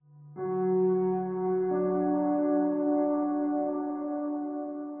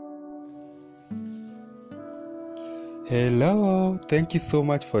Hello, thank you so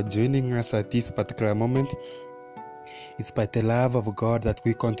much for joining us at this particular moment. It's by the love of God that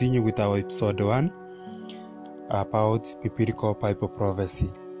we continue with our episode 1 about biblical Bible prophecy,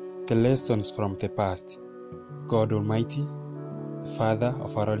 the lessons from the past. God Almighty, Father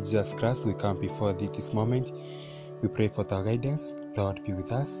of our Lord Jesus Christ, we come before thee this moment. We pray for thy guidance. Lord, be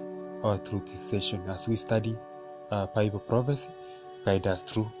with us all through this session as we study Bible prophecy. Guide us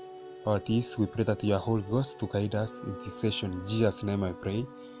through all this. We pray that your Holy Ghost to guide us in this session. In Jesus' name I pray.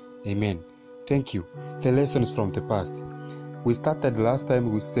 Amen. Thank you. The lessons from the past. We started last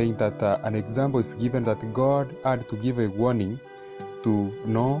time with saying that an example is given that God had to give a warning to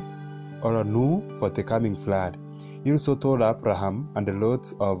Noah or knew for the coming flood. He also told Abraham and the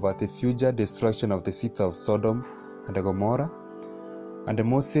Lot of the future destruction of the cities of Sodom and Gomorrah, and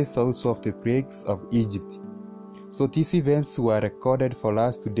Moses also of the plagues of Egypt. So these events were recorded for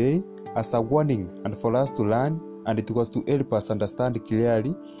us today as a warning and for us to learn, and it was to help us understand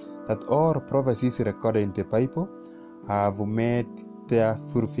clearly that all prophecies recorded in the Bible have made their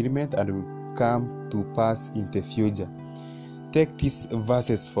fulfillment and will come to pass in the future. Take these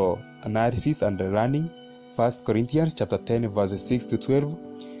verses for analysis and learning. 1 Corinthians chapter 10 verses 6 to 12,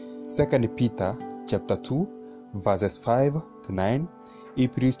 2 Peter chapter 2 verses 5 to 9,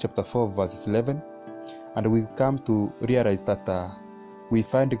 Hebrews chapter 4 verses 11, and we come to realize that we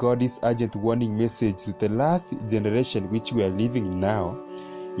find God's urgent warning message to the last generation which we are living now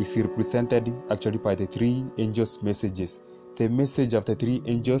is represented actually by the three angels' messages. The message of the three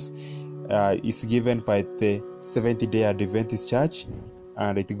angels is given by the Seventh-day Adventist Church,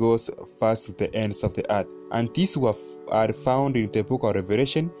 and it goes first to the ends of the earth. And these are found in the book of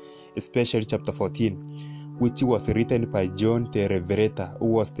Revelation, especially chapter 14, which was written by John the Revelator, who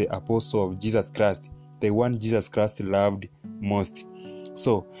was the apostle of Jesus Christ, the one Jesus Christ loved most.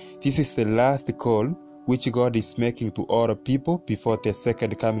 So, this is the last call which God is making to all people before the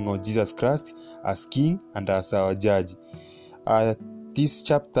second coming of Jesus Christ as King and as our Judge. This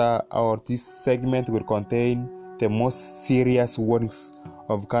chapter or this segment will contain the most serious warnings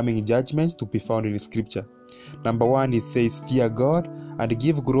of coming judgments to be found in Scripture. Number 1, it says, "Fear God and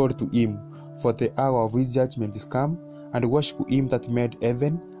give glory to Him, for the hour of His judgment is come, and worship Him that made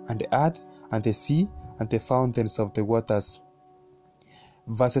heaven and the earth and the sea and the fountains of the waters."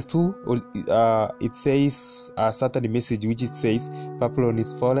 Verses 2, it says a certain message which it says, "Babylon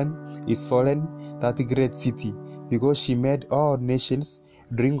is fallen, that great city, because she made all nations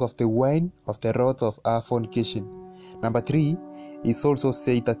drink of the wine of the wrath of her fornication." Number 3, it also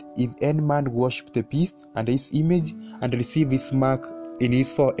says that if any man worship the beast and his image and receive his mark in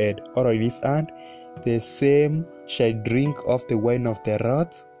his forehead or in his hand, the same shall drink of the wine of the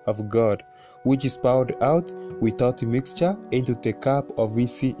wrath of God, which is poured out without mixture into the cup of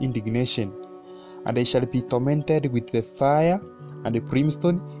his indignation. And they shall be tormented with the fire and the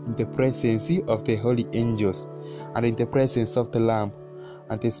brimstone in the presence of the holy angels, and in the presence of the Lamb.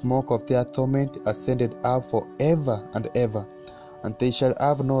 And the smoke of their torment ascended up for ever and ever. And they shall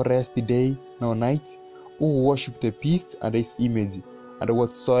have no rest day nor night, who worship the beast and his image, and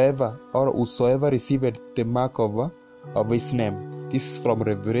whatsoever or whosoever receiveth the mark of his name. This is from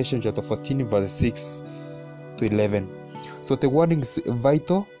Revelation chapter 14 verse 6 to 11. So the warning is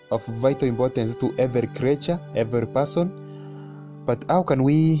of vital importance to every creature, every person. But how can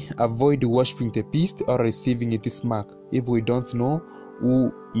we avoid worshipping the beast or receiving this mark if we don't know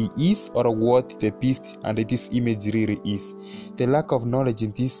who he is or what the beast and this image really is? The lack of knowledge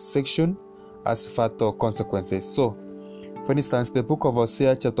in this section has fatal consequences. So, for instance, the book of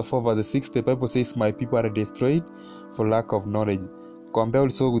Hosea chapter 4 verse 6, the Bible says, "My people are destroyed for lack of knowledge." Compare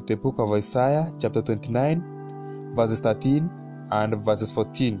also with the book of Isaiah chapter 29 verses 13 and verses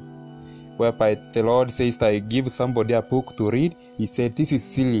 14, whereby the Lord says that I give somebody a book to read. He said, "This is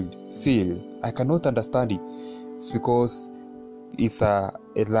sealed. I cannot understand it." It's because it's a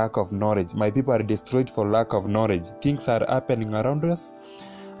lack of knowledge. My people are destroyed for lack of knowledge. Things are happening around us,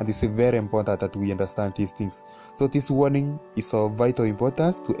 and it's very important that we understand these things. So this warning is of vital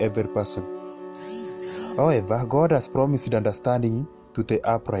importance to every person. However, God has promised understanding to the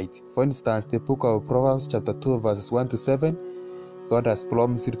upright. For instance, the book of Proverbs chapter 2 verses 1 to 7, God has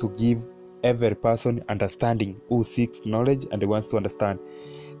promised to give every person understanding who seeks knowledge and wants to understand.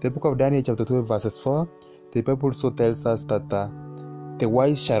 The book of Daniel chapter 12 verses 4, the Bible also tells us that the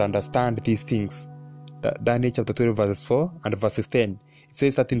wise shall understand these things. Daniel chapter 12 verses 4 and verses 10, it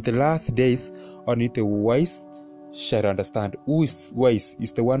says that in the last days only the wise shall understand. Who is wise?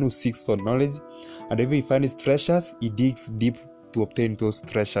 Is the one who seeks for knowledge, and if he finds treasures, he digs deep to obtain those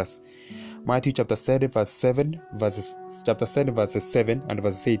treasures. Matthew chapter 7 verses 7 and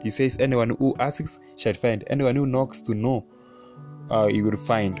verse 8. He says, anyone who asks shall find, anyone who knocks to know, you will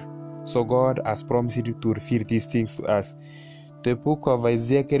find. So God has promised to reveal these things to us. The book of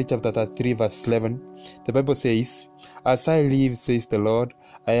Ezekiel chapter 33 verse 11, the Bible says, as I live, says the Lord,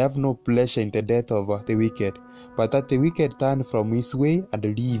 I have no pleasure in the death of the wicked, but that the wicked turn from his way and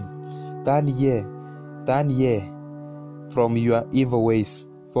live. Turn ye from your evil ways.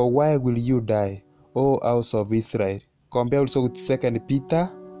 For why will you die, O house of Israel? Compare also with 2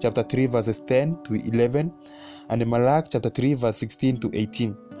 Peter chapter 3 verses 10 to 11 and Malach chapter 3 verse 16 to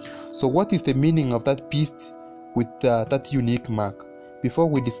 18. So what is the meaning of that beast with that unique mark? Before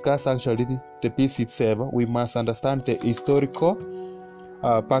we discuss actually the beast itself, we must understand the historical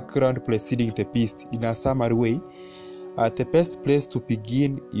background preceding the beast. In a summary way, the best place to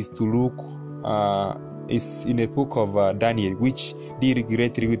begin is to look is in the book of Daniel, which deals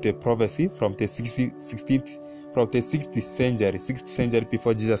greatly with the prophecy from the 6th century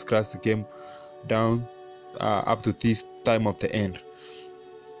before Jesus Christ came down up to this time of the end.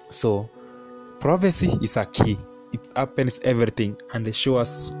 So prophecy is a key. It happens everything and it shows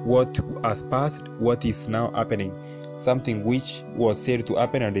us what has passed, what is now happening, something which was said to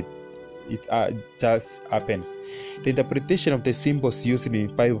happen and it just happens. The interpretation of the symbols used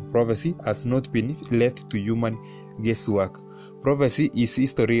in Bible prophecy has not been left to human guesswork. Prophecy is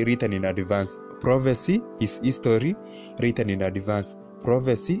history written in advance. Prophecy is history written in advance.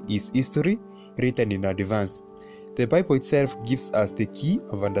 Prophecy is history written in advance. The Bible itself gives us the key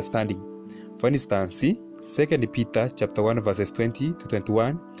of understanding. For instance, see 2 Peter chapter 1 verses 20 to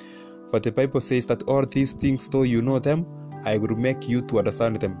 21. For the Bible says that all these things, though you know them, I will make you to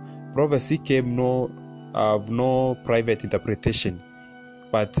understand them. Prophecy came of no private interpretation,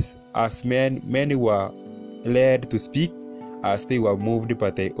 but as many were led to speak as they were moved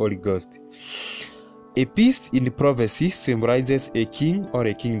by the Holy Ghost. A beast in prophecy symbolizes a king or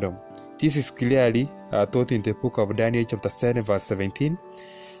a kingdom. This is clearly taught in the book of Daniel chapter 7 verse 17,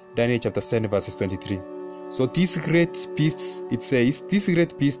 Daniel chapter 7 verses 23. So these great beasts, it says, these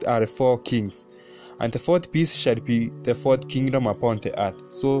great beasts are 4 kings, and the 4th beast shall be the 4th kingdom upon the earth.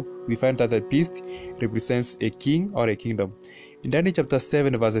 So we find that the beast represents a king or a kingdom. In Daniel chapter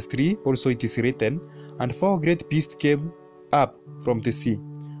 7 verses 3 also it is written, and 4 great beasts came up from the sea.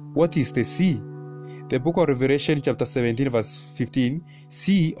 What is the sea? The book of Revelation chapter 17 verse 15,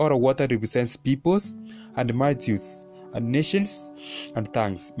 sea or water represents peoples and multitudes and nations and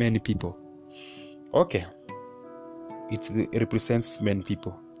tongues, many people. Okay, it represents many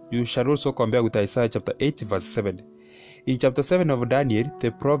people. You shall also compare with Isaiah chapter 8 verse 7. In chapter 7 of Daniel,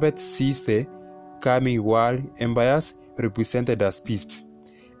 the prophet sees the coming world empires represented as beasts.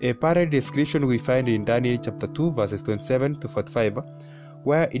 A parallel description we find in Daniel chapter 2 verses 27 to 45,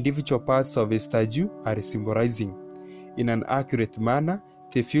 where individual parts of a statue are symbolizing in an accurate manner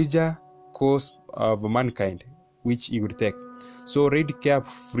the future course of mankind, which he will take. So read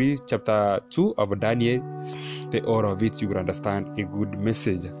carefully chapter 2 of Daniel, the all of it, you will understand a good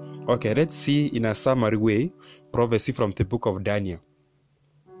message. Okay, let's see in a summary way prophecy from the book of Daniel.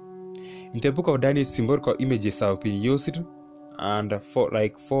 In the book of Daniel, symbolical images have been used, and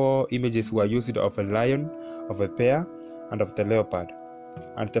 4 images were used of a lion, of a bear, and of the leopard.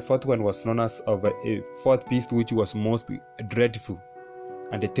 And the 4th one was known as of a 4th beast, which was most dreadful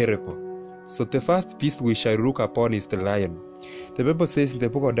and terrible. So the first beast we shall look upon is the lion. The Bible says in the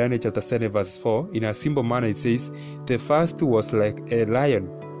book of Daniel chapter 7 verse 4, in a simple manner it says, the first was like a lion,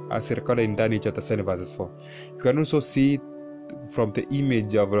 as recorded in Daniel chapter 7 verses 4. You can also see from the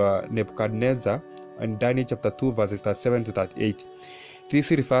image of Nebuchadnezzar in Daniel chapter 2 verses 37 to 38.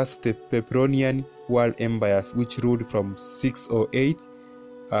 This refers to the Babylonian world empires which ruled from 608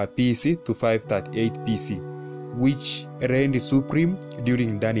 BC to 538 BC, which reigned supreme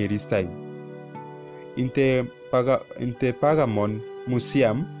during Daniel's time. In the Pergamon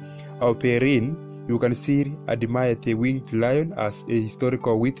Museum of Perrin, you can still admire the winged lion as a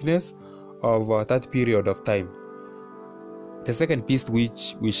historical witness of that period of time. The second beast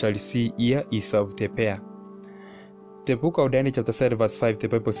which we shall see here is of the bear. The book of Daniel chapter 7 verse 5, the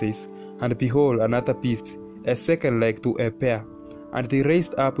Bible says, and behold another beast, a second like to a bear, and they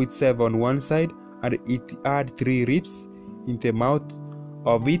raised up itself on one side, and it had 3 ribs in the mouth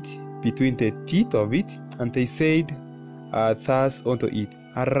of it, between the teeth of it, and they said thus unto it,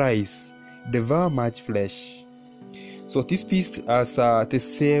 arise, devour much flesh. So this beast has the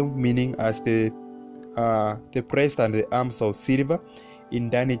same meaning as the breast and the arms of silver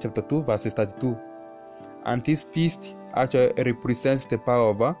in Daniel chapter 2 verses 32. And this beast actually represents the power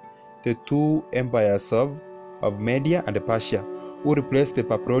of the 2 empires of Media and Persia, who replaced the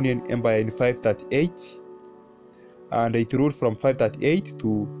Babylonian Empire in 538, and it ruled from 538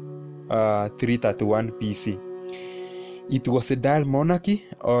 to 331 BC. It was a dual monarchy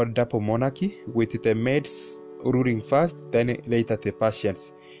or double monarchy, with the Medes ruling first, then later the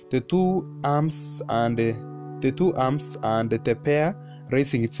Persians. The two arms and the pair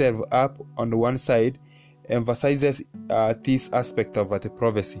raising itself up on one side emphasizes this aspect of the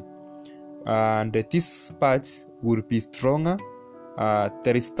prophecy. And this part will be stronger.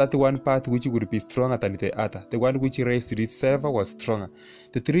 There is that one part which will be stronger than the other. The one which raised itself was stronger.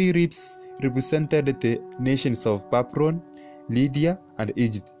 The three ribs represented the nations of Babylon, Lydia, and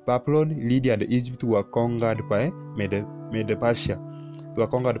Egypt. Babylon, Lydia, and Egypt were conquered by Medo-Persia.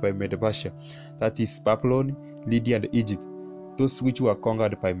 That is Babylon, Lydia, and Egypt, those which were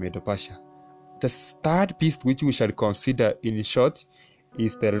conquered by Medo-Persia. The third beast which we shall consider in short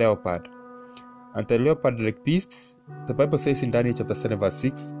is the leopard. And the leopard-like beast, the Bible says in Daniel chapter 7 verse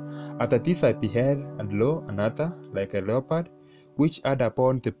 6, "After this I beheld, and lo, another like a leopard, which had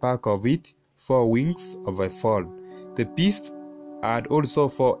upon the back of it 4 wings of a fall. The beast had also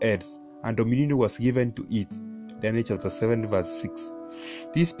 4 heads, and dominion was given to it." Daniel chapter 7 verse 6.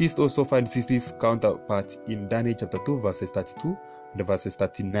 This beast also finds its counterpart in Daniel chapter 2 verses 32 and verses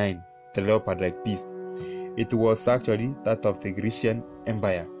 39, the leopard-like beast. It was actually that of the Grecian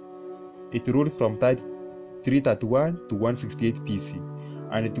Empire. It ruled from 331 to 168 BC,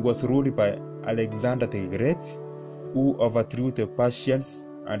 and it was ruled by Alexander the Great, who overthrew the Persians,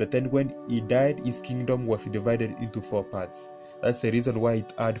 and then when he died, his kingdom was divided into 4 parts. That's the reason why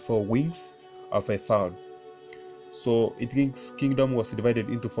it had 4 wings of a fowl. So its kingdom was divided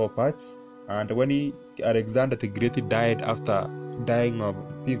into 4 parts, and when Alexander the Great died after dying of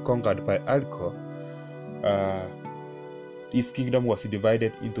being conquered by Alcor, his kingdom was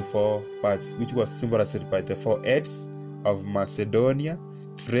divided into 4 parts, which was symbolized by the 4 heads of Macedonia,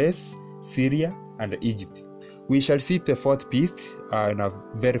 Thrace, Syria, and Egypt. We shall see the 4th beast in a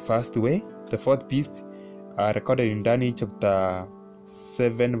very fast way. The 4th beast recorded in Daniel chapter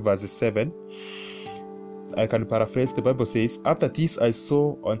 7 verse 7. I can paraphrase. The Bible says, "After this I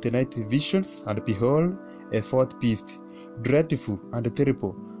saw on the night visions, and behold, a 4th beast, dreadful and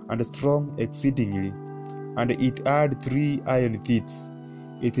terrible, and strong exceedingly. And it had 3 iron teeth.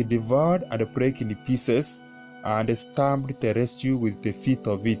 It devoured and brake in pieces, and stamped the residue with the feet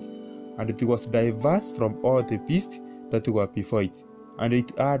of it. And it was diverse from all the beasts that were before it. And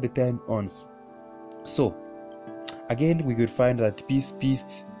it had 10 horns." So, again, we will find that this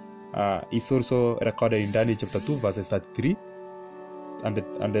beast is also recorded in Daniel chapter 2 verses 33 and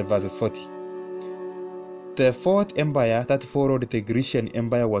verses 40. The 4th empire that followed the Grecian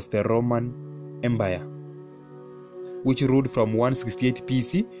Empire was the Roman Empire, which ruled from 168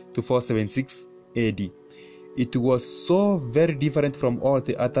 BC to 476 AD. It was so very different from all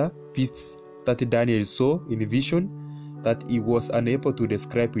the other beasts that Daniel saw in vision that he was unable to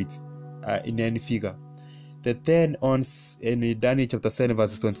describe it in any figure. The 10 horns in Daniel chapter 7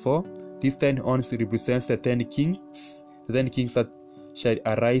 verse 24, these 10 horns represents the 10 kings that shall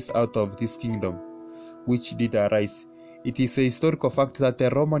arise out of this kingdom, which did arise. It is a historical fact that the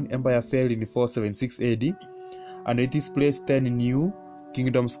Roman Empire fell in 476 AD, and in this place 10 new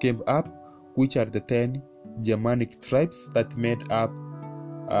kingdoms came up, which are the 10 Germanic tribes that made up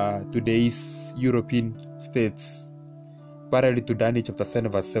today's European states. Parallel to Daniel chapter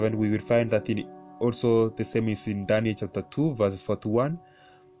 7 verse 7, we will find that also the same is in Daniel chapter 2 verses 41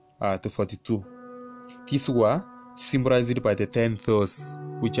 to 42. These were symbolized by the 10 throws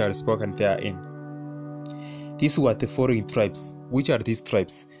which are spoken therein. These were the following tribes. Which are these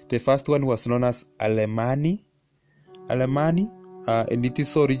tribes? The first one was known as Alemanni, and it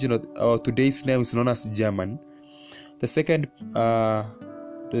is original, today's name is known as German. The second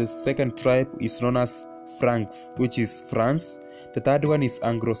tribe is known as Franks, which is France. The third one is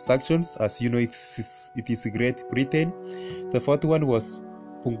Anglo-Saxons, as you know, it is Great Britain. The fourth one was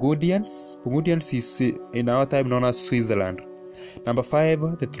Burgundians. Burgundians is in our time known as Switzerland. Number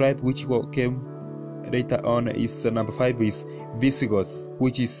 5, the tribe which came later on is number 5 is Visigoths,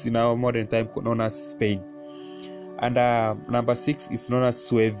 which is in our modern time known as Spain. And number 6 is known as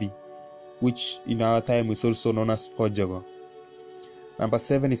Suevi, which in our time is also known as Portugal. Number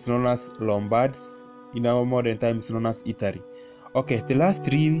 7 is known as Lombards, in our modern time is known as Italy. Okay, the last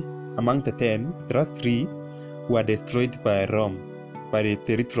 3 among the 10, the last 3 were destroyed by Rome, by the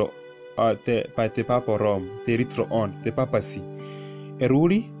Papal Rome, the papacy.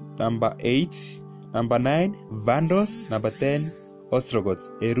 Eruli, number 8, number 9, Vandals, number 10,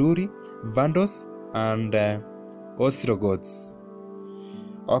 Ostrogoths. Eruli, Vandals, and Ostrogoths.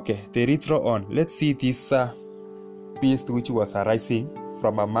 Okay, the retro on. Let's see this beast which was arising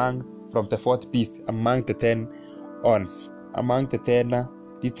from the fourth beast among the 10 horns, among the 10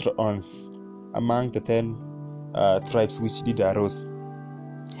 literal horns, among the 10 tribes which did arise.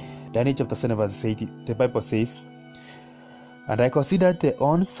 Daniel chapter 7 verse 8, the Bible says, "And I considered the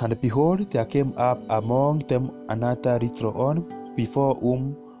horns, and behold, there came up among them another literal horn, before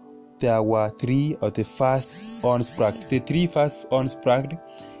whom there were 3 of the first horns plucked." The 3 first horns plucked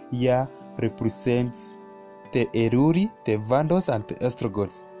here represents the Eruri, the Vandals, and the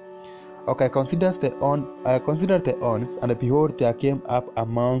Ostrogoths. Okay, I considered the horns, and behold, there came up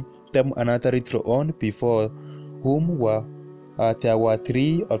among them another literal horn, before whom there were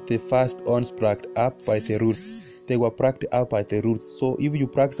 3 of the first horns plucked up by the roots. They were plucked up by the roots. So if you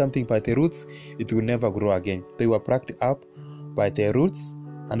pluck something by the roots, it will never grow again. They were plucked up by the roots,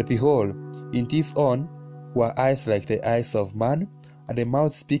 and behold, in this horn were eyes like the eyes of man, and a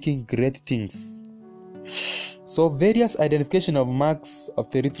mouth speaking great things. So various identification of marks of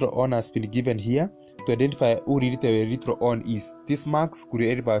the literal horn has been given here to identify who really the literal horn is. These marks could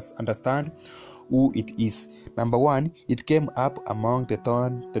help us understand who it is. Number 1, it came up among the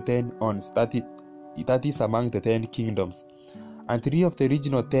 10 horns, that is among the 10 kingdoms, and 3 of the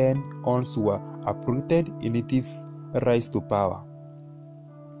original 10 horns were uprooted in its rise to power.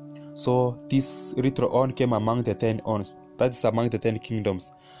 So this literal horn came among the 10 horns, that is among the 10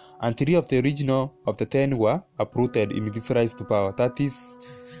 kingdoms, and 3 of the original of the 10 were uprooted in this rise to power, that is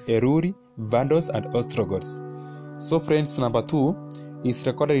Eruri, Vandals, and Ostrogoths. So friends, number 2 is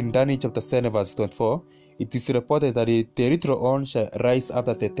recorded in Daniel chapter 7 verse 24. It is reported that the literal horn shall rise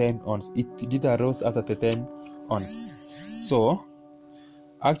after the 10 horns. It did arise after the 10 horns. So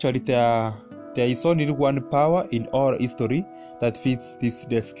actually there is only one power in all history that fits this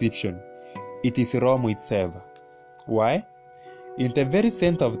description. It is Rome itself. Why? In the very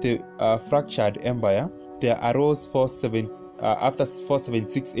center of the fractured empire, there arose after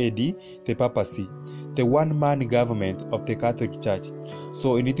 476 AD the papacy, the one-man government of the Catholic Church.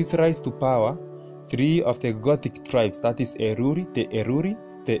 So in its rise to power, 3 of the Gothic tribes, that is the Eruri,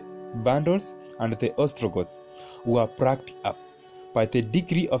 the Vandals, and the Ostrogoths, were plucked up by the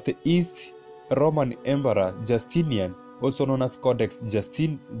decree of the East Roman Emperor Justinian, also known as Codex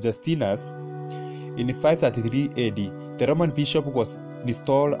Justinus. In 533 AD, the Roman bishop was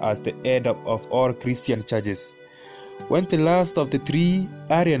installed as the head of all Christian churches. When the last of the 3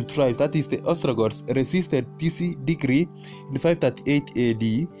 Aryan tribes, that is the Ostrogoths, resisted this decree in 538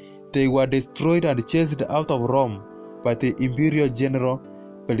 AD, they were destroyed and chased out of Rome by the imperial general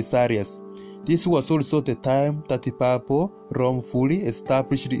Belisarius. This was also the time that the Papal Rome fully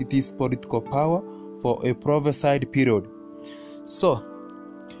established its political power for a prophesied period. So,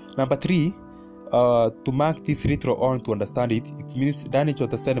 number 3, to mark this literal horn to understand it, it means Daniel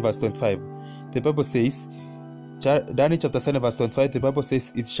chapter 7 verse 25. The Bible says, Daniel chapter 7 verse 25, the Bible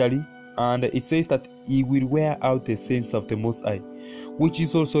says, "It shall," and it says that he will wear out the saints of the Most High, which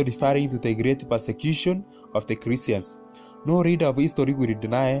is also referring to the great persecution of the Christians. No reader of history will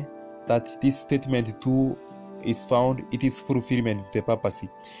deny that this statement too is found, it is fulfillment in the papacy.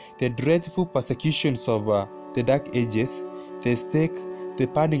 The dreadful persecutions of the Dark Ages, the stake, the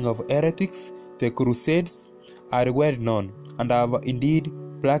burning of heretics, the crusades are well known and have indeed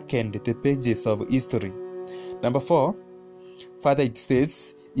blackened the pages of history. Number 4, further it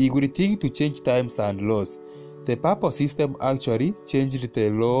states, he will think to change times and laws. The papal system actually changed the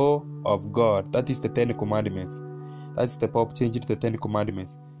law of God, that is the 10 commandments. That's the Pope changed the 10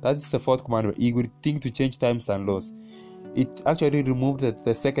 commandments. That is the 4th commandment. He will think to change times and laws. It actually removed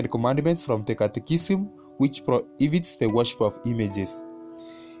the 2nd commandment from the catechism, which prohibits the worship of images.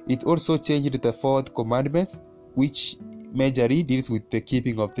 It also changed the 4th commandment, which majorly deals with the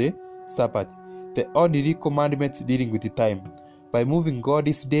keeping of the Sabbath, the only commandment dealing with the time, by moving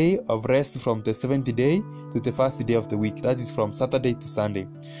God's day of rest from the 7th day to the first day of the week, that is from Saturday to Sunday.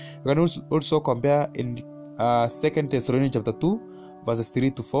 You can also compare in 2 Thessalonians chapter 2 verses 3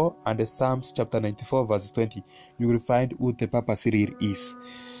 to 4 and Psalms chapter 94 verses 20. You will find who the Papa Cyril is.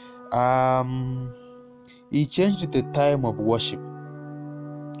 He changed the time of worship.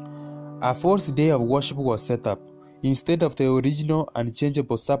 A fourth day of worship was set up instead of the original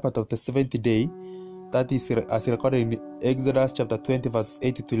unchangeable Sabbath of the 7th day, that is as recorded in Exodus chapter 20 verses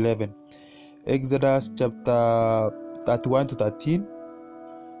 8 to 11, Exodus chapter 31 to 13,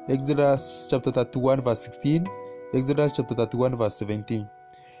 Exodus chapter 31 verse 16, Exodus chapter 31 verse 17,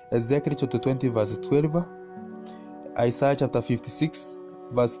 Ezekiel chapter 20 verse 12, Isaiah chapter 56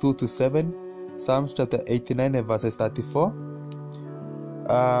 verse 2 to 7, Psalms chapter 89 verses 34,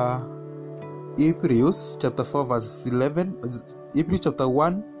 Hebrews chapter 4 verse 11, Hebrews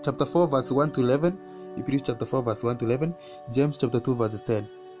chapter 4 verse 1 to 11, Hebrews chapter 4 verse 1 to 11, James chapter 2 verses 10.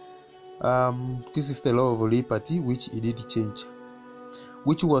 This is the law of liberty which he did change,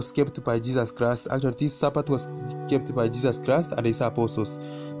 which was kept by Jesus Christ. Actually, this Sabbath was kept by Jesus Christ and his apostles.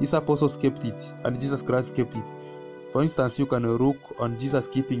 His apostles kept it and Jesus Christ kept it. For instance, you can look on Jesus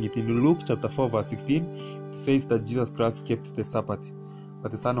keeping it. In Luke chapter 4 verse 16, it says that Jesus Christ kept the Sabbath,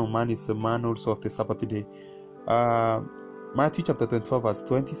 but the Son of Man is a man also of the Sabbath day. Matthew chapter 24 verse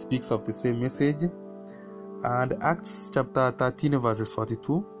 20 speaks of the same message, and Acts chapter 13 verses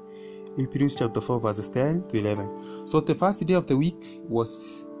 42, Hebrews chapter 4 verses 10 to 11. So the first day of the week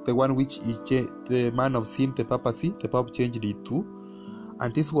was the one which is the man of sin, the papacy. The Pope changed it to,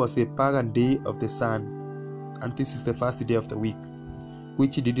 and this was the pagan day of the sun. And this is the first day of the week,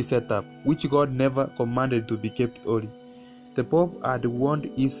 which he did set up, which God never commanded to be kept holy. The Pope had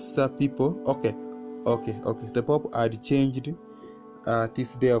warned his people. The Pope had changed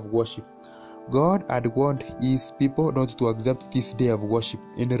this day of worship. God had warned his people not to accept this day of worship.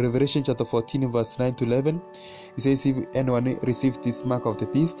 In Revelation chapter 14 verse 9 to 11, it says, if anyone receives this mark of the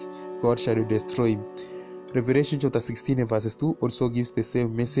beast, God shall destroy him. Revelation chapter 16 verses 2 also gives the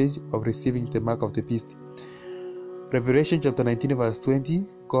same message of receiving the mark of the beast. Revelation chapter 19 verse 20,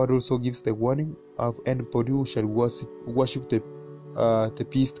 God also gives the warning of anybody who shall worship the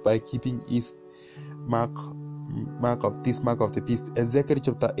beast by keeping his mark of the beast. Ezekiel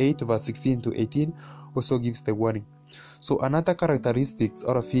chapter 8 verse 16 to 18 also gives the warning. So another characteristics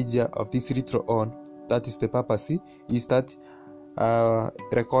or a feature of this ritual on, that is the papacy, is that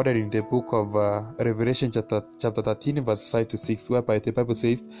recorded in the book of Revelation chapter 13 verse 5 to 6, whereby the Bible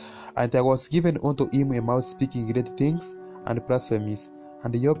says, and there was given unto him a mouth speaking great things and blasphemies,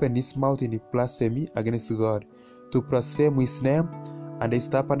 and he opened his mouth in blasphemy against God, to blaspheme his name and his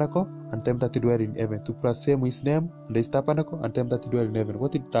tabernacle and them that dwell in heaven. To blaspheme his name and his tabernacle and them that dwell in heaven.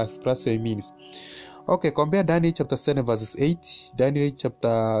 What it does blasphemy means. Okay, compare Daniel chapter 7 verses 8, Daniel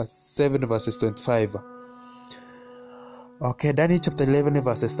chapter 7 verses 25. Okay, Daniel chapter 11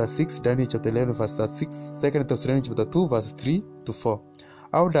 verses 36, Daniel chapter 11 verse 36, 2 Thessalonians chapter 2 verse 3 to 4.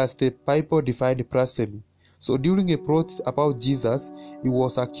 How does the Bible define blasphemy? So during a plot about Jesus, he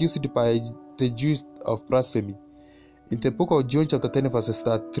was accused by the Jews of blasphemy. In the book of John chapter 10 verses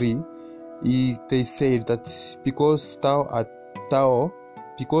 3, they said that because that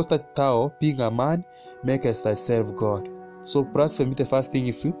thou being a man makest thyself God. So blasphemy, the first thing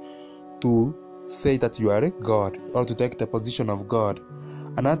is to say that you are a God, or to take the position of God.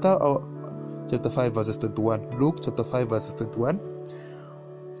 Another chapter 5 verses 21, Luke chapter 5 verses 21.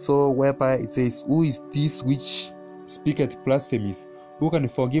 So whereby it says, who is this which speaketh blasphemies? Who can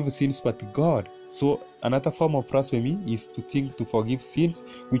forgive sins but God? So another form of blasphemy is to think to forgive sins,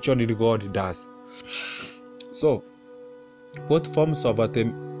 which only God does. So both forms of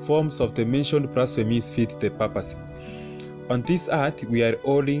the mentioned blasphemies fit the papacy. On this earth, we are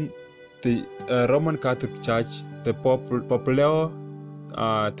holding the Roman Catholic Church. The Pope Leo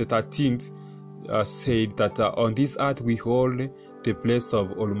the 13th said that on this earth we hold the place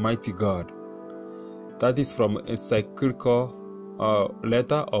of Almighty God. That is from a encyclical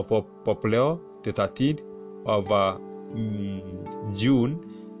letter of Pope Leo the 13th of June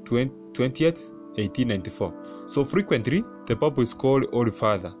 20th, 1894. So frequently, the Pope is called Holy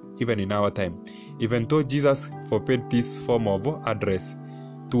Father, even in our time, even though Jesus forbade this form of address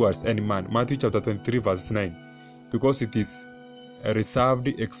towards any man. Matthew chapter 23 verse 9, because it is reserved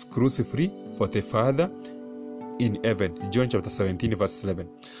exclusively for the Father in heaven. John chapter 17 verse 11.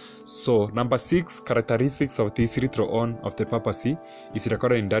 So number 6 characteristics of this ritual on of the papacy is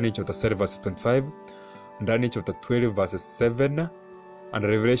recorded in Daniel chapter 7 verses 25, Daniel chapter 12 verses 7, and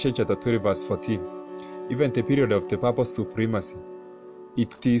Revelation chapter 12 verse 14. Even the period of the papal supremacy,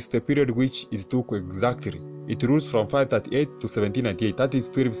 it is the period which it took exactly. It rules from 538 to 1798, that is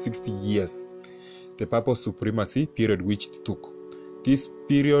 1260 years. The papal supremacy period which it took. This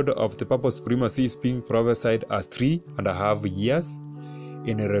period of the papal supremacy is being prophesied as 3.5 years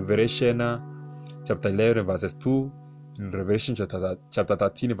in Revelation chapter 11 verses 2, in Revelation chapter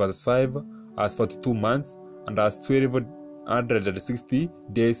 13 verses 5 as 42 months, and as 1260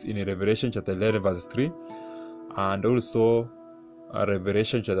 days in Revelation chapter 11 verses 3, and also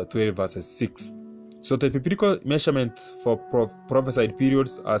Revelation chapter 12 verses 6. So the biblical measurement for prophesied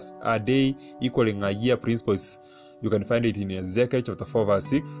periods as a day equaling a year principles, you can find it in Ezekiel chapter 4 verse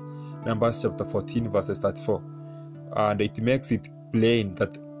 6, Numbers chapter 14 verses 34. And it makes it plain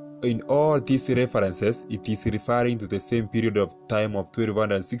that in all these references, it is referring to the same period of time of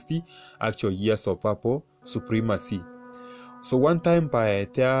 1260 actual years of papal supremacy. So one time by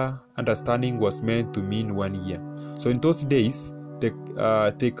their understanding was meant to mean 1 year. So in those days,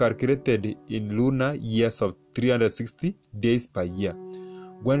 they calculated in lunar years of 360 days per year,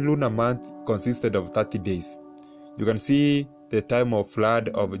 when lunar month consisted of 30 days. You can see the time of flood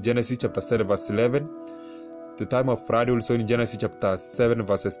of Genesis chapter 7 verse 11, the time of flood also in Genesis chapter 7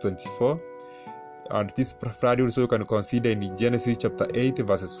 verses 24, and this flood also you can consider in Genesis chapter 8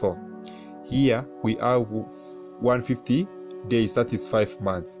 verses 4. Here we have 150 days, that is 5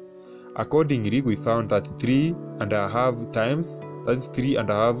 months. Accordingly, we found that 3.5 times, that is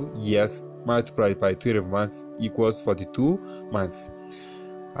 3.5 years multiplied by 12 months equals 42 months.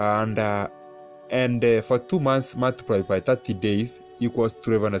 And for 2 months multiplied by 30 days equals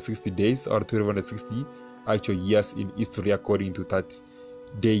 1260 days, or 1260 actual years in history according to that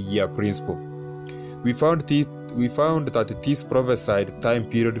day-year principle. We found that this prophesied time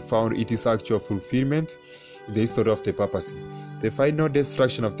period found its actual fulfillment in the history of the papacy. The final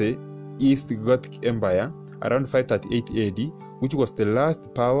destruction of the East Gothic Empire around 538 AD, which was the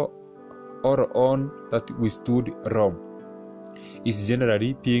last power or on that withstood Rome, is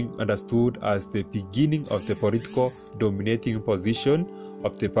generally being understood as the beginning of the political dominating position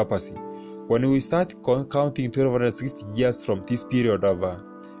of the papacy. When we start counting 1260 years from this period of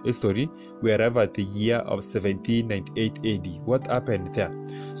history, we arrive at the year of 1798 AD. What happened there?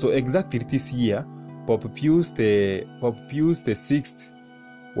 So exactly this year, Pope Pius the Sixth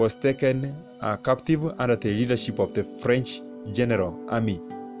was taken captive under the leadership of the French general army,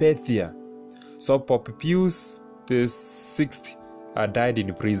 Pétion. So Pope Pius the Sixth died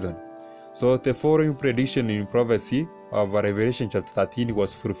in prison. So the following prediction in prophecy of Revelation chapter 13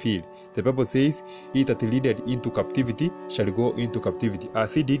 was fulfilled. The Bible says, "He that leadeth into captivity shall go into captivity.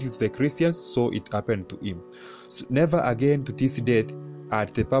 As he did to the Christians, so it happened to him." So never again to this date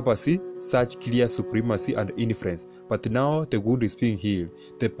had the papacy such clear supremacy and influence. But now the wound is being healed.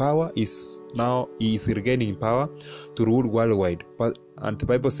 The power is now, he is regaining power to rule worldwide. And the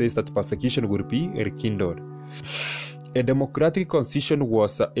Bible says that persecution will be rekindled. A democratic constitution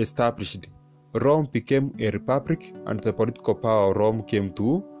was established. Rome became a republic, and the political power of Rome came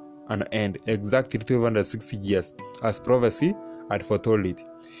to an end exactly 260 years, as prophecy had foretold it.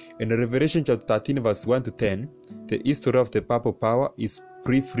 In Revelation chapter 13 verse 1 to 10, the history of the papal power is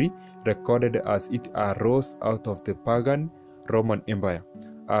briefly recorded as it arose out of the pagan Roman Empire,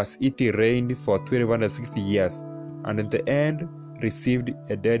 as it reigned for 1260 years, and in the end received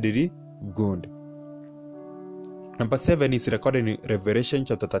a deadly wound. Number 7 is recorded in Revelation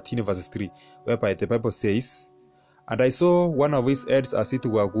chapter 13 verse 3, whereby the Bible says, "And I saw one of his heads as it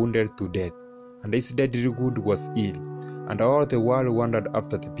were wounded to death, and his deadly wound was ill, and all the world wondered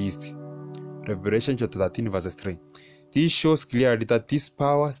after the beast." Revelation chapter 13 verse 3. This shows clearly that this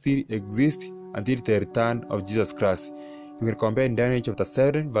power still exists until the return of Jesus Christ. You can compare in Daniel chapter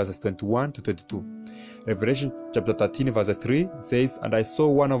 7 verses 21 to 22. Revelation chapter 13 verse 3 says, "And I saw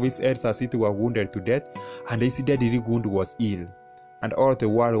one of his heads as it were wounded to death, and his deadly wound was ill, and all the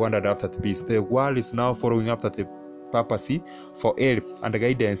world wondered after the beast." The world is now following after the papacy for help and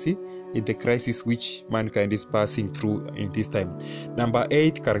guidance in the crisis which mankind is passing through in this time. Number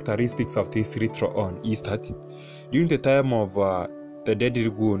 8 characteristics of this retro-on is that during the time of the deadly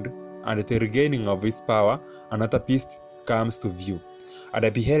wound and the regaining of his power, another beast comes to view. And I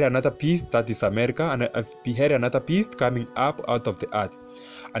beheld another beast, that is America, and I beheld another beast coming up out of the earth.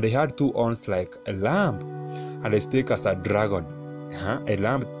 And he had 2 horns like a lamb, and he spake as a dragon. A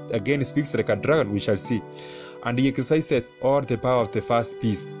lamb again speaks like a dragon, we shall see. And he exercises all the power of the first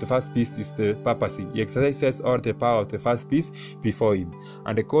beast. The first beast is the papacy. He exercises all the power of the first beast before him,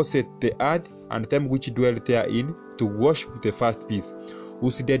 and he causeth the earth and them which dwell therein to worship the first beast,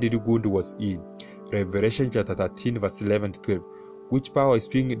 whose deadly wound was ill. Revelation chapter 13 verse 11 to 12. Which power is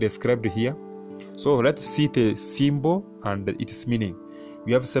being described here? So let's see the symbol and its meaning.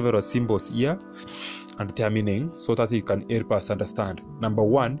 We have several symbols here and their meaning so that it can help us understand. Number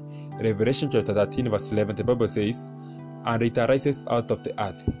 1, Revelation chapter 13 verse 11, the Bible says, "And it arises out of the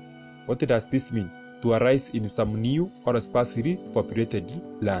earth." What does this mean? To arise in some new or sparsely populated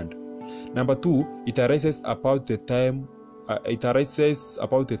land. Number 2, it arises about the time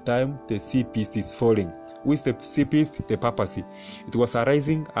the sea beast is falling. Who is the sea beast? The papacy. It was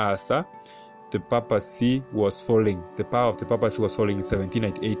arising as the papacy was falling. The power of the papacy was falling in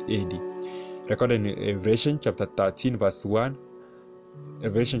 1798 AD. Recorded in Revelation chapter 13 verse 1,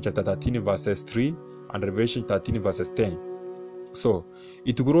 Revelation chapter 13 verses 3, and Revelation 13 verses 10. So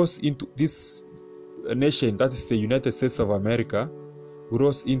it grows into this nation, that is the United States of America,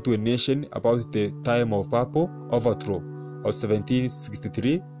 grows into a nation about the time of papal overthrow of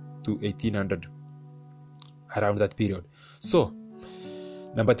 1763 to 1800, around that period. So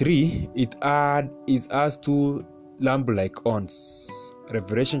number 3, it is as to lamb-like horns.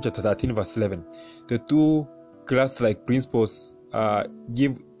 Revelation chapter 13 verse 11. The two glass-like principles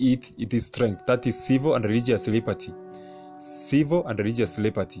give it its strength, that is civil and religious liberty. Civil and religious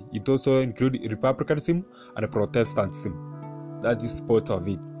liberty. It also includes republicanism and Protestantism. That is both of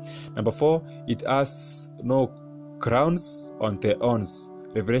it. Number 4, it has no crowns on the horns.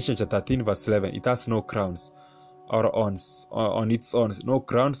 Revelation chapter 13 verse 11. It has no crowns or horns on its horns. No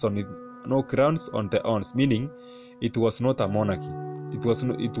crowns on it. No crowns on the horns, meaning it was not a monarchy.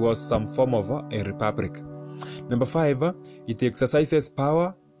 It was some form of a republic. Number 5, it exercises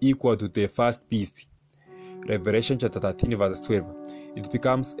power equal to the first beast. Revelation chapter 13 verse 12. It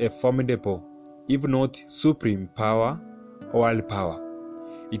becomes a formidable, if not supreme power, world power.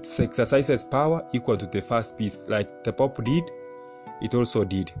 It exercises power equal to the first beast, like the Pope did. It also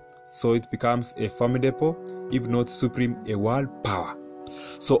did. So it becomes a formidable, if not supreme, a world power.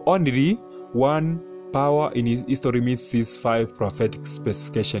 So only one power in history meets these 5 prophetic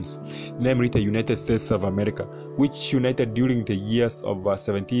specifications, namely the United States of America, which united during the years of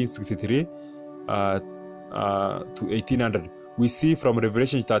 1763 to 1800. We see from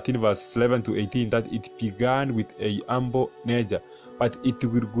Revelation 13 verse 11 to 18 that it began with a humble nature, but it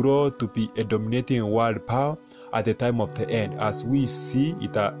will grow to be a dominating world power at the time of the end, as we see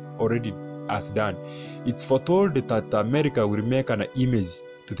it already has done. It's foretold that America will make an image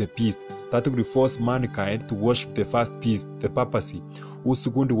to the beast that will force mankind to worship the first beast, the papacy, whose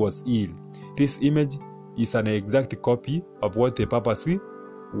wound was healed. This image is an exact copy of what the papacy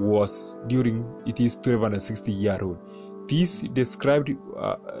was during its 1260-year-old. This described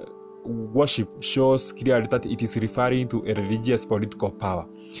worship shows clearly that it is referring to a religious political power.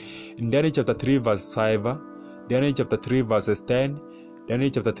 In Daniel chapter 3 verse 5, Daniel chapter 3 verses 10, Daniel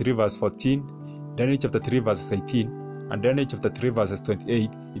chapter 3 verse 14, Daniel chapter 3 verses 18, and Daniel chapter 3 verses 28,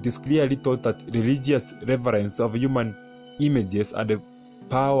 it is clearly taught that religious reverence of human images and the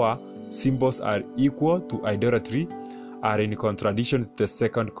power symbols are equal to idolatry, are in contradiction to the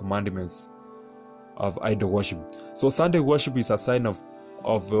second commandments of idol worship. So Sunday worship is a sign of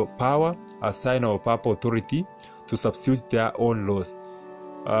power, a sign of papal authority to substitute their own laws.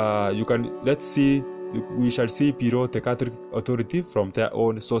 We shall see below the Catholic authority from their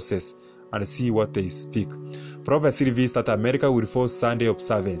own sources and see what they speak. Prophecy reveals that America will force Sunday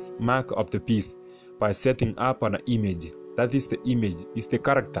observance, mark of the beast, by setting up an image. That is the image, is the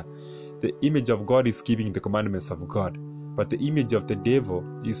character. The image of God is keeping the commandments of God, but the image of the devil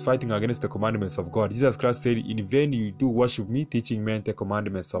is fighting against the commandments of God. Jesus Christ said, "In vain you do worship me, teaching men the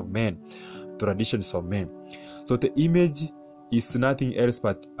commandments of men, traditions of men." So the image is nothing else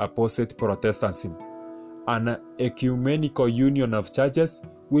but apostate Protestantism, an ecumenical union of churches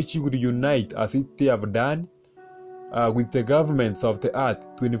which would unite as they have done with the governments of the earth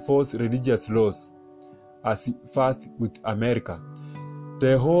to enforce religious laws, as first with America.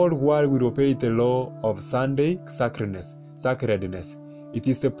 The whole world will obey the law of Sunday sacredness. It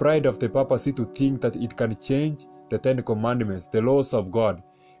is the pride of the papacy to think that it can change the 10 commandments, the laws of God.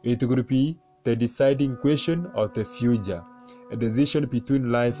 It will be the deciding question of the future, a decision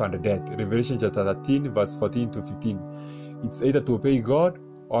between life and death. Revelation chapter 13 verse 14 to 15. It's either to obey God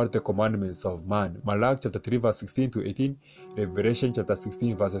or the commandments of man. Malak chapter 3 verse 16 to 18. Revelation chapter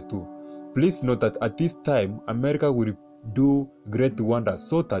 16 verses 2. Please note that at this time America will do great wonders,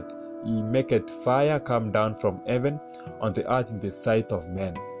 so that he maketh fire come down from heaven on the earth in the sight of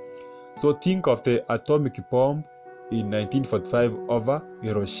men. So think of the atomic bomb in 1945 over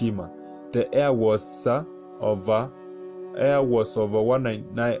Hiroshima. The air was over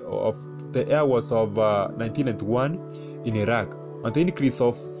 1991 in Iraq, and the increase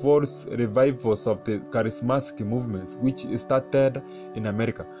of false revivals of the charismatic movements which started in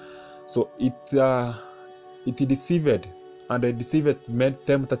America. So it deceived, and the deceived men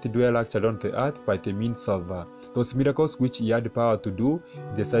tempted to dwell actually on the earth by the means of those miracles which he had the power to do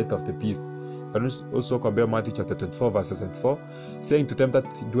in the sight of the beast. You can also compare Matthew chapter 24 verse 24, saying to them that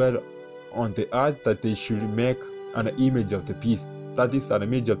dwell on the earth that they should make an image of the beast. That is, an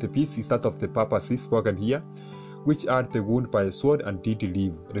image of the beast is that of the papacy spoken here, which are the wound by a sword and did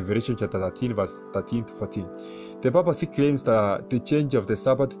live. Revelation chapter 13 verse 13 to 14. The papacy claims that the change of the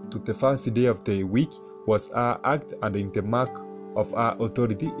Sabbath to the first day of the week was our act and in the mark of our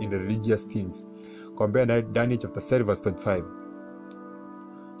authority in the religious things. Compare Daniel chapter 7 verse 25.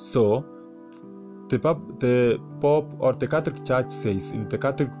 So, the Pope or the Catholic Church says in the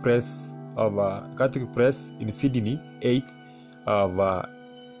Catholic Press in Sydney, 8th of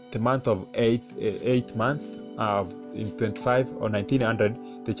the month of 8th month in 25 or 1900,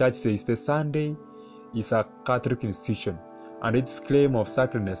 the Church says the Sunday is a Catholic institution, and its claim of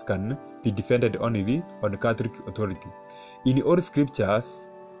sacredness can be defended only on Catholic authority. In all scripture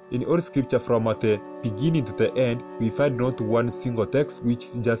from the beginning to the end, we find not one single text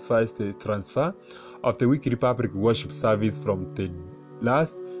which justifies the transfer of the weekly public worship service from the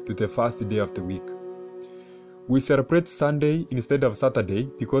last to the first day of the week. We celebrate Sunday instead of Saturday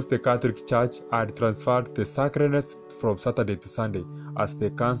because the Catholic Church had transferred the sacredness from Saturday to Sunday as the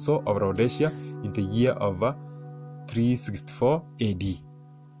Council of Laodicea in the year of 364 AD.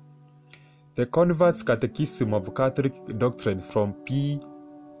 The Convert's Catechism of Catholic Doctrine from P.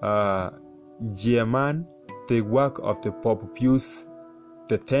 German, the work of the Pope Pius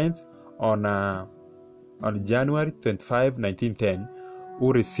X on January 25, 1910,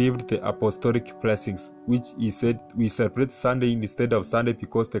 who received the apostolic blessings, which he said we celebrate Sunday instead of Sunday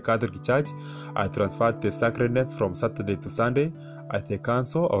because the Catholic Church had transferred the sacredness from Saturday to Sunday at the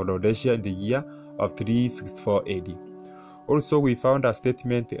Council of Laodicea in the year of 364 AD. Also, we found a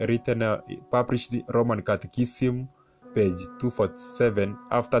statement written, published in Roman Catechism, page 247,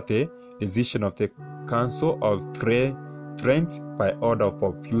 after the decision of the Council of Trent by order of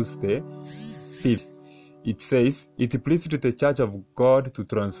Pope Pius V. It says, it pleased the Church of God to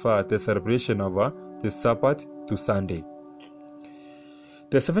transfer the celebration of the Sabbath to Sunday.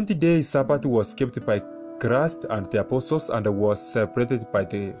 The 70-day Sabbath was kept by Christ and the apostles and was celebrated by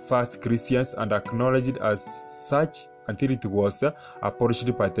the first Christians and acknowledged as such until it was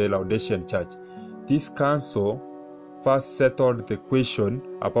abolished by the Laodicean Church. This council first settled the question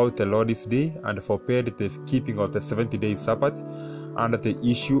about the Lord's Day and forbade the keeping of the 70-day Sabbath under the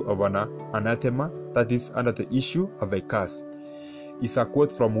issue of an anathema, that is, under the issue of a curse. It's a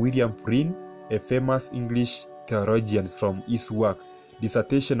quote from William Prynne, a famous English theologian, from his work,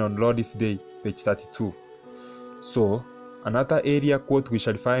 Dissertation on Lord's Day, page 32. So, another area quote we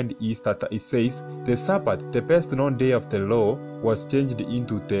shall find is that it says, the Sabbath, the best known day of the law, was changed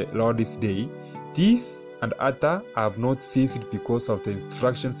into the Lord's Day. This and other have not ceased because of the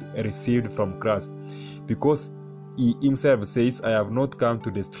instructions received from Christ, because he himself says, I have not come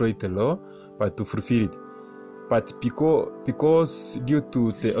to destroy the law, but to fulfill it. But because due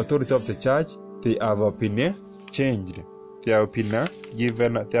to the authority of the church, they have been changed. They have been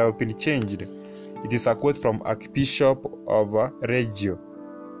changed. It is a quote from Archbishop of Reggio,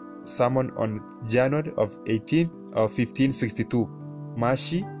 sermon on January of 1562,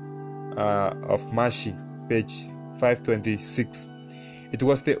 Marci of Marci, page 526. It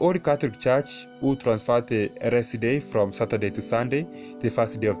was the Old Catholic Church who transferred the rest day from Saturday to Sunday, the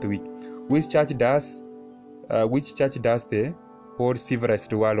first day of the week. Which church does the whole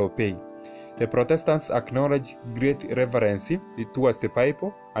civilized world obey? The Protestants acknowledge great reverence towards the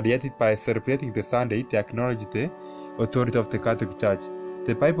Bible, and yet by celebrating the Sunday, they acknowledge the authority of the Catholic Church.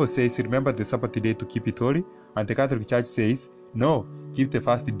 The Bible says, remember the Sabbath day to keep it holy, and the Catholic Church says, no, keep the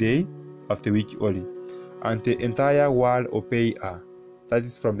first day of the week holy. And the entire world obey her. That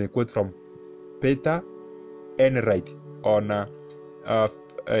is from the quote from Peter Enright on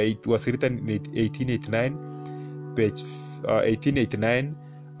it was written in 1889, page 1889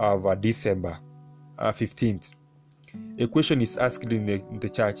 of December 15th. A question is asked in the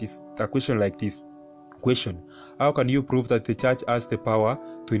church. Is a question like this. Question: how can you prove that the church has the power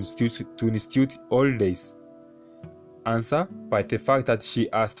to institute holidays? Answer: by the fact that she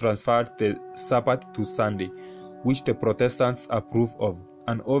has transferred the Sabbath to Sunday, which the Protestants approve of.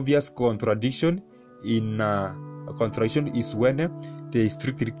 An obvious contradiction is when they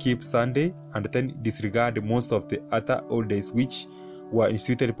strictly keep Sunday and then disregard most of the other holidays which were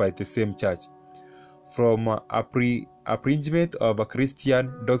instituted by the same church. From Abridgment of a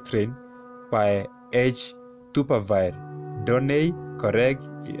Christian Doctrine by H. Tupperville, Donnay, Correg,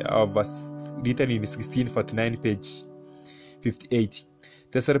 written in 1649, page 58.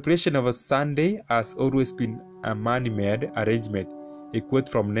 The celebration of a Sunday has always been a man-made arrangement. A quote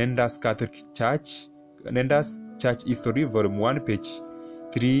from Nenda's Catholic Church, Nenda's Church History, volume 1, page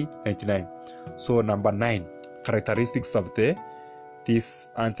 399. So number 9, characteristics of this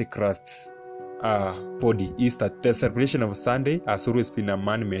Antichrist body is that the celebration of Sunday has always been a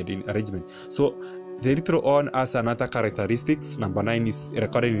man-made arrangement. So later on, as another characteristics, number 9 is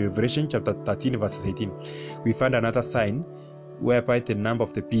recorded in Revelation chapter 13, verses 18. We find another sign whereby the number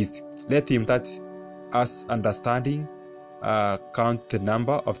of the beast. Let him that has understanding count the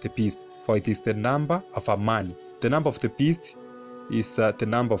number of the beast, for it is the number of a man. The number of the beast is the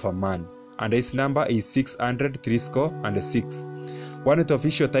number of a man, and his number is 666. One of the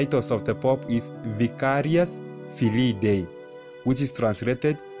official titles of the Pope is Vicarius Filii Dei, which is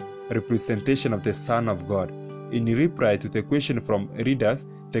translated representation of the Son of God. In reply to the question from readers,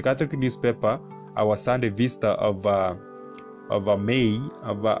 the Catholic newspaper Our Sunday Vista of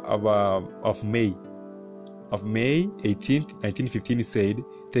May 18th, 1915 said,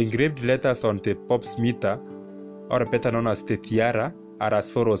 the engraved letters on the Pope's mitre, or better known as the tiara, are as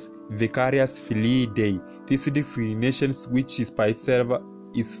follows: Vicarius Filii Dei. These designations, which is by itself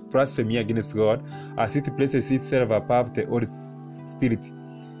is blasphemy against God, as it places itself above the Holy Spirit,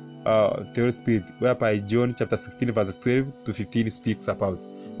 whereby John chapter 16 verses 12 to 15 speaks about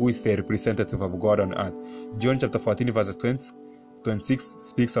who is the representative of God on earth. John chapter 14 verses 26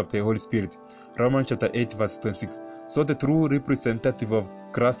 speaks of the Holy Spirit. Romans chapter 8 verse 26. So the true representative of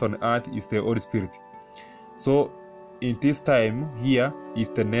Christ on earth is the Holy Spirit. So in this time here is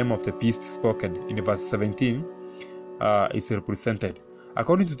the name of the beast spoken. In verse 17 is represented.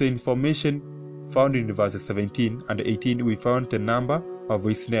 According to the information found in verses 17 and 18, we found the number of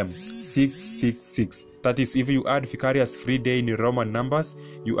his name, 666. That is, if you add Vicarius Filii Dei in Roman numbers,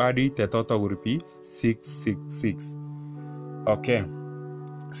 you add it, the total will be 666. Okay.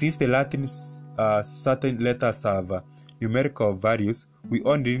 Since the Latin certain letters have numerical values, we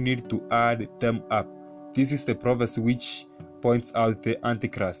only need to add them up. This is the prophecy which points out the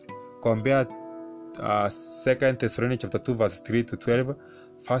Antichrist. Compare 2 Thessalonians chapter 2 verses 3 to 12,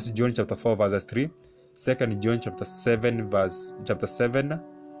 1 John chapter 4 verses 3, 2 John chapter 7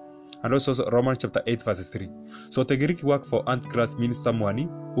 and also Romans chapter 8 verses 3. So the Greek word for Antichrist means someone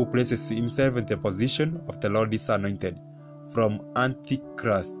who places himself in the position of the Lord is anointed. From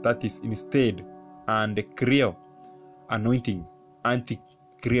Antichrist, that is instead, and Kyrio, anointing,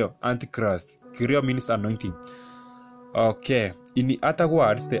 Antichrist. Kyrio means anointing. Okay. In other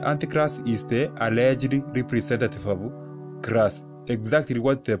words, the Antichrist is the alleged representative of Christ, exactly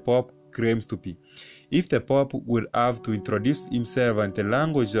what the Pope claims to be. If the Pope will have to introduce himself in the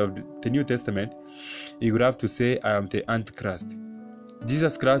language of the New Testament, he would have to say, I am the Antichrist.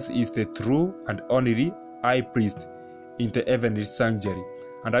 Jesus Christ is the true and only high priest in the heavenly sanctuary,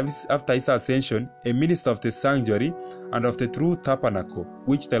 and after his ascension, a minister of the sanctuary and of the true tabernacle,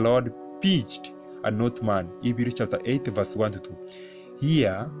 which the Lord pitched and not man. Hebrews chapter 8 verse 1 to 2.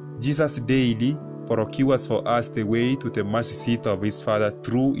 Here, Jesus daily procures for us the way to the mercy seat of his Father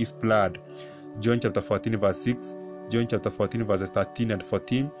through his blood. John chapter 14 verse 6, John chapter 14 verses 13 and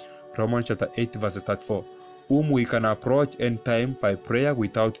 14, Romans chapter 8 verses 34, whom we can approach end time by prayer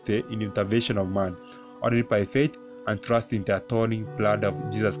without the intervention of man, only by faith and trust in the atoning blood of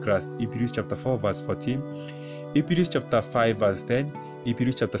Jesus Christ. Hebrews chapter 4 verse 14, Hebrews chapter 5 verse 10,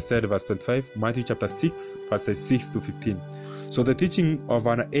 Hebrews chapter 7 verse 25, Matthew chapter 6 verses 6 to 15. So the teaching of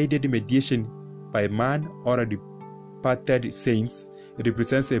an aided mediation by man or departed saints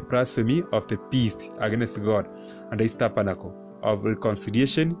represents a blasphemy of the beast against God and his tabernacle of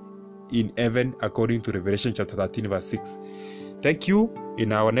reconciliation in heaven according to Revelation chapter 13 verse 6. Thank you.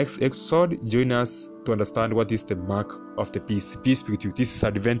 In our next episode, join us to understand what is the mark of the beast. Peace be with you. This is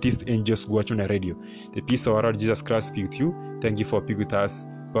Adventist Angels Watch on the Radio. The peace of our Lord Jesus Christ be with you. Thank you for being with us.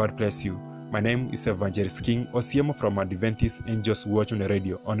 God bless you. My name is Evangelist King Osiemo from Adventist Angels Watch on the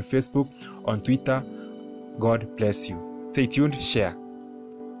Radio. On Facebook, on Twitter. God bless you. Stay tuned. Share.